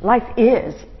 Life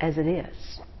is as it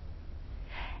is.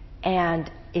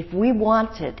 And if we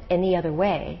want it any other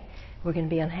way, we're going to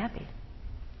be unhappy.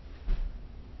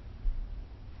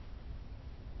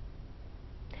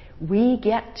 We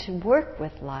get to work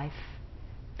with life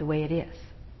the way it is.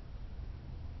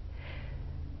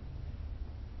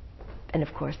 And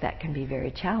of course that can be very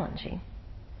challenging.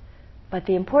 But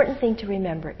the important thing to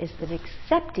remember is that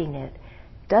accepting it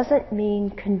doesn't mean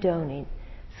condoning.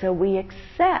 So we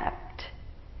accept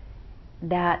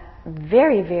that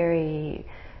very, very,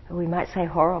 we might say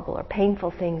horrible or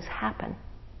painful things happen.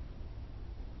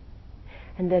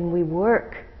 And then we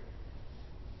work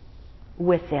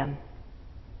with them.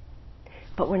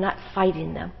 But we're not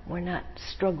fighting them. We're not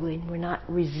struggling. We're not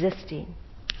resisting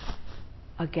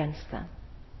against them.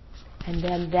 And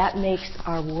then that makes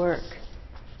our work,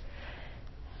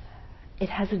 it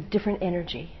has a different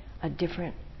energy, a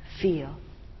different feel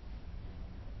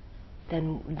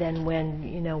than when,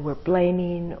 you know, we're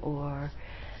blaming or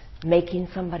making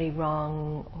somebody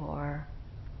wrong or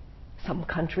some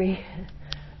country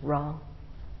wrong.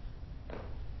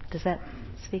 Does that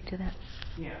speak to that?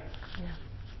 Yeah. Yeah.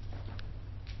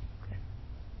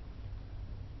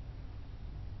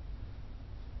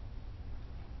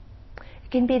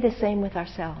 It can be the same with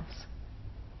ourselves.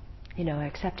 You know,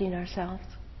 accepting ourselves.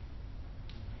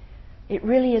 It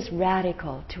really is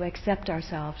radical to accept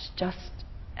ourselves just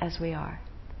as we are.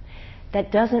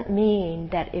 That doesn't mean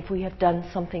that if we have done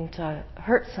something to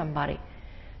hurt somebody,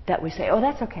 that we say, oh,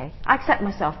 that's okay. I accept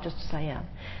myself just as I am.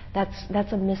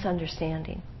 That's a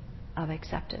misunderstanding of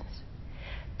acceptance.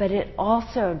 But it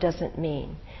also doesn't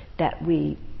mean that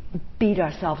we beat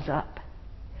ourselves up.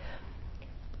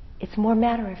 It's more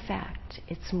matter of fact.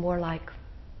 It's more like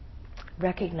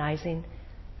recognizing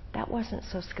that wasn't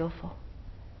so skillful.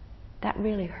 That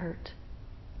really hurt.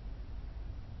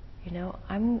 You know,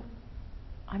 I'm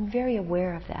very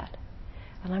aware of that.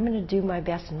 And I'm going to do my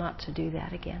best not to do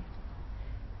that again.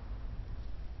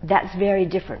 That's very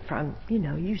different from, you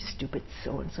know, you stupid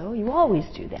so-and-so, you always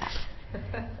do that.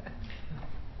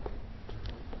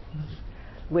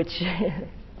 Which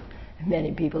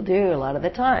many people do a lot of the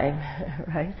time,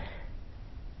 right?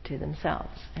 To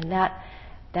themselves. And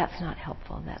that's not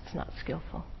helpful, that's not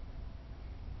skillful.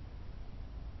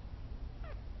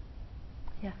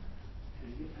 Yeah?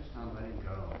 You touched on letting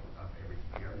go of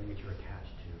everything that you're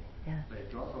attached to. Yeah.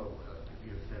 But you also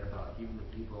you said about even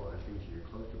the people and things you're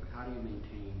close to, but how do you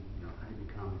maintain, you know, how do you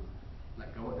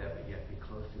let go of that, but yet be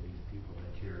close to these people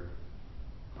that you're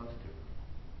close to?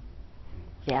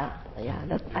 Yeah. I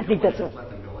You think don't that's just let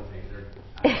them go and say they're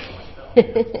I don't know myself. You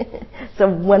know? It's a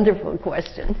wonderful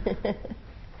question.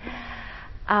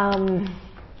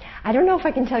 I don't know if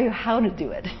I can tell you how to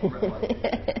do it.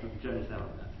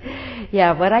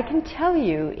 Yeah, what I can tell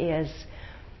you is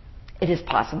it is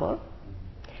possible.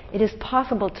 It is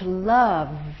possible to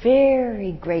love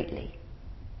very greatly,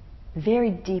 very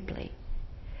deeply,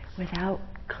 without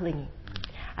clinging.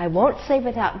 I won't say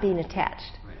without being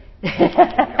attached.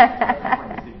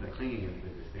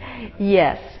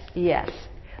 Yes.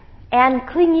 And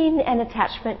clinging and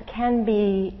attachment can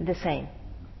be the same.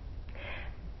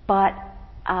 But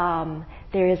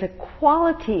there is a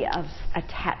quality of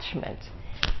attachment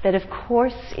that, of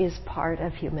course, is part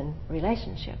of human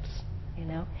relationships, you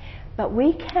know. But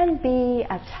we can be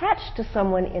attached to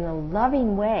someone in a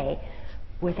loving way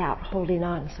without holding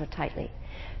on so tightly.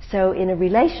 So in a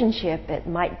relationship, it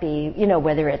might be, you know,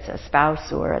 whether it's a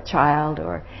spouse or a child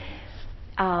or...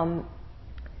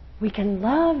 we can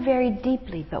love very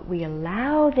deeply, but we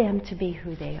allow them to be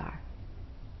who they are.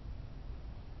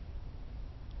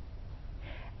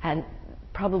 And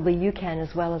probably you can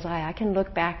as well as I. I can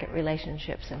look back at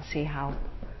relationships and see how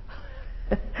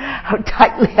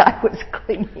tightly I was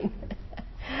clinging.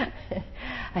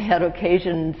 I had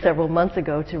occasion several months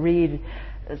ago to read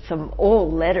some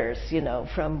old letters, you know,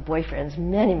 from boyfriends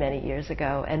many, many years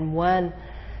ago, and one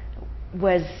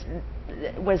was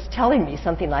telling me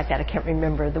something like that. I can't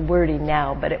remember the wording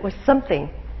now, but it was something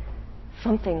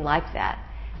like that.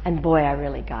 And boy, I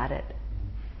really got it.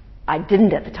 I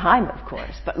didn't at the time, of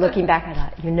course, but looking back, I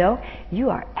thought, you know, you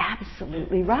are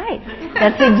absolutely right.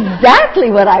 That's exactly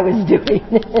what I was doing.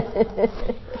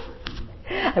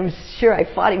 I'm sure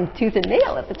I fought him tooth and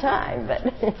nail at the time, but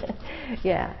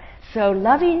yeah. So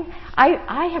loving,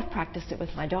 I have practiced it with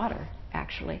my daughter,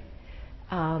 actually.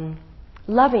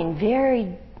 Loving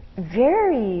very,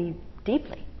 very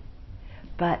deeply,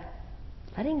 but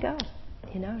letting go.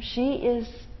 You know, she is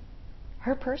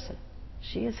her person.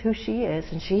 She is who she is,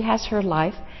 and she has her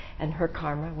life and her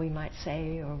karma, we might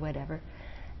say, or whatever.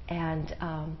 And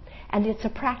it's a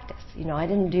practice. You know, I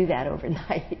didn't do that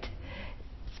overnight.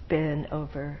 It's been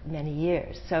over many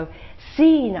years. So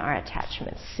seeing our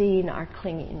attachments, seeing our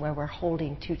clinging where we're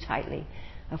holding too tightly,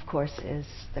 of course, is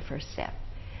the first step.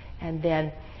 And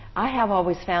then I have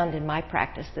always found in my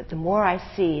practice that the more I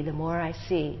see, the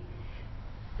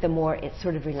more it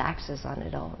sort of relaxes on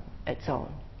its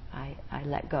own. I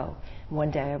let go.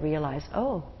 One day I realized,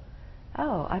 oh,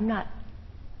 I'm not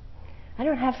I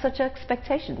don't have such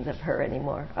expectations of her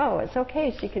anymore. Oh, it's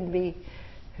okay. She can be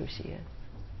who she is.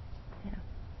 Yeah.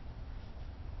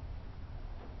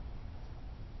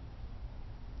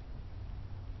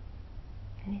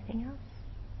 Anything else?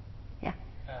 Yeah.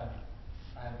 I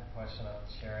have a question about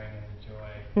sharing and the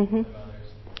joy Mm-hmm. of others.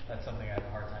 That's something I have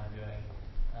a hard time doing.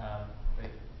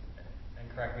 And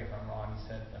correct me if I'm wrong, you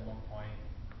said at one point,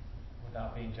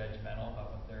 without being judgmental about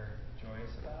what they're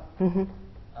joyous about. Mm-hmm.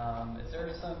 Is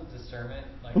there some discernment,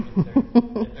 like if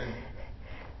they're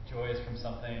joyous from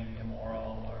something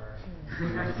immoral or?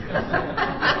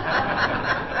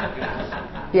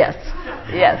 Yes.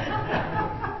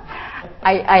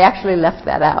 I actually left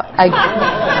that out.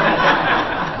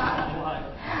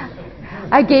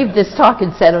 I gave this talk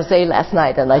in San Jose last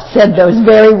night, and I said those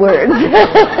very words.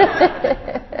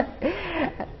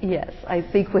 Yes, I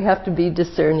think we have to be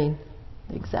discerning.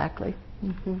 Exactly.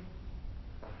 Mm-hmm.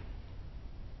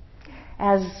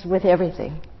 As with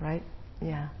everything, right?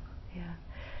 Yeah.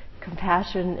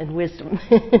 Compassion and wisdom.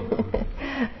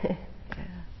 Yeah.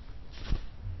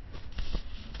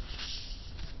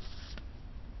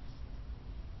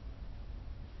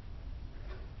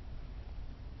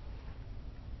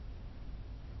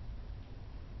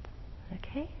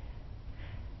 Okay.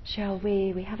 Shall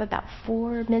we have about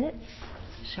 4 minutes.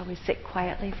 Shall we sit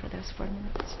quietly for those 4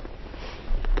 minutes?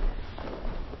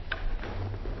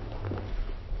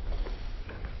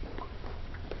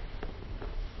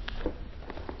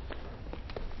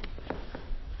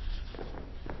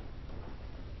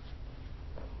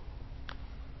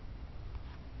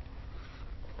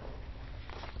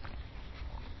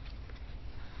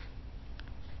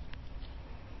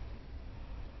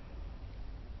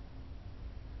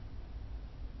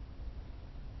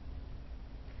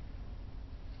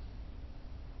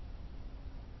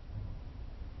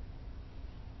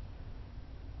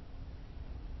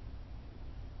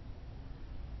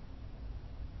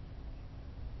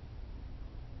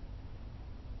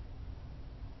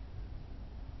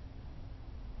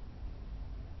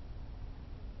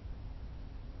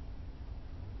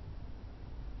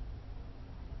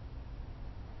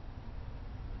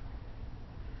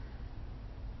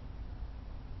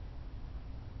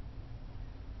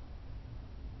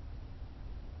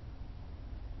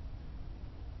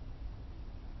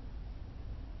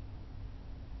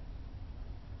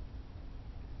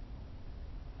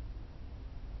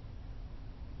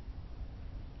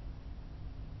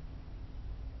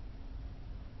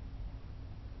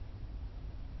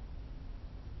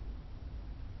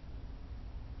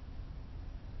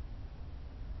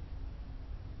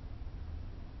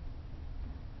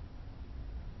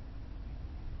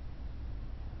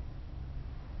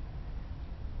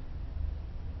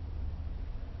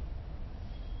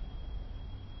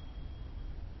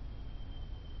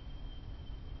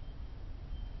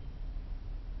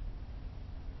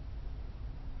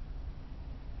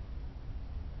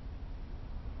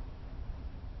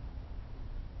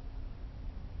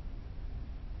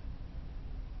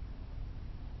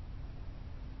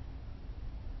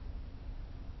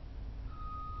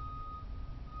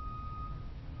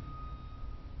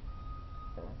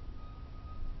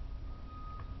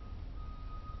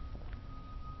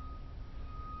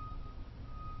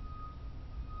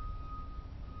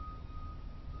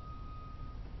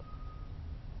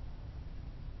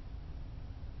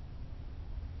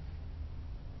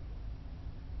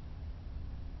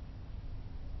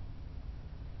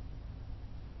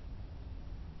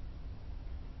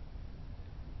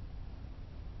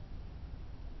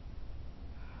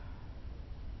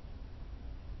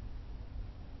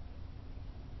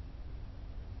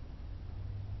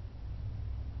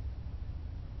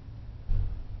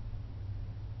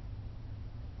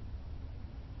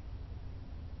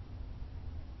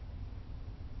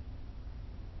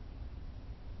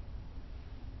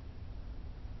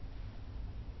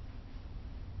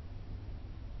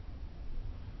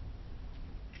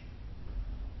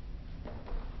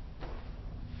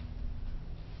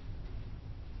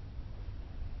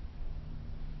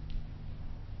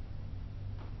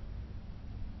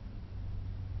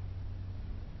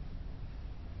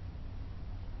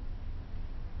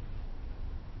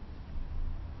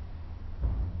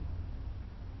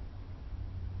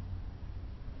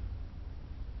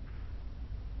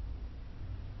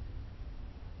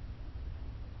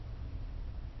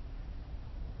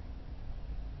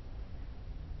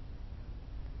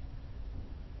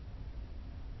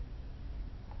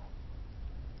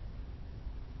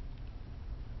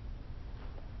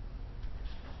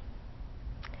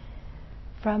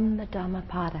 From the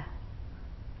Dhammapada.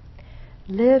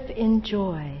 Live in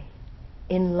joy,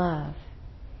 in love,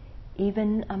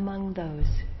 even among those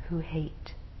who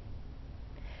hate.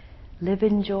 Live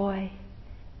in joy,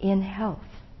 in health,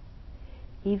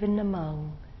 even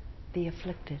among the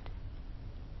afflicted.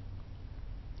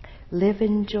 Live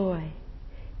in joy,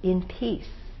 in peace,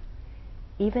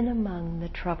 even among the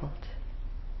troubled.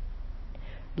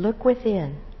 Look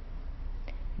within,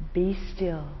 be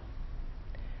still,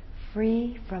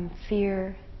 free from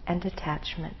fear and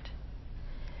attachment.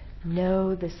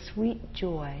 Know the sweet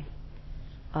joy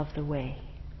of the way.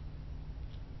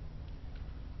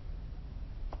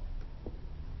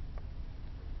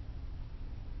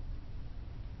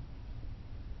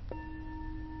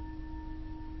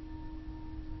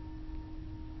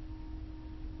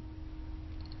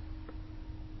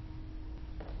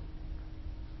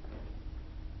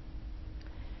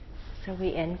 So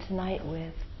we end tonight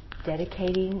with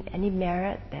dedicating any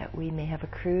merit that we may have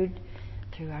accrued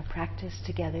through our practice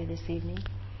together this evening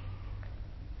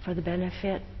for the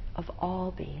benefit of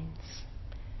all beings,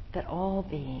 that all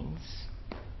beings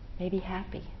may be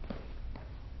happy,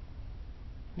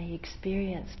 may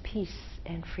experience peace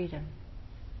and freedom,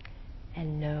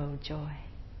 and know joy.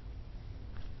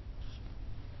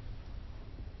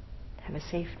 Have a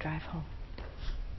safe drive home.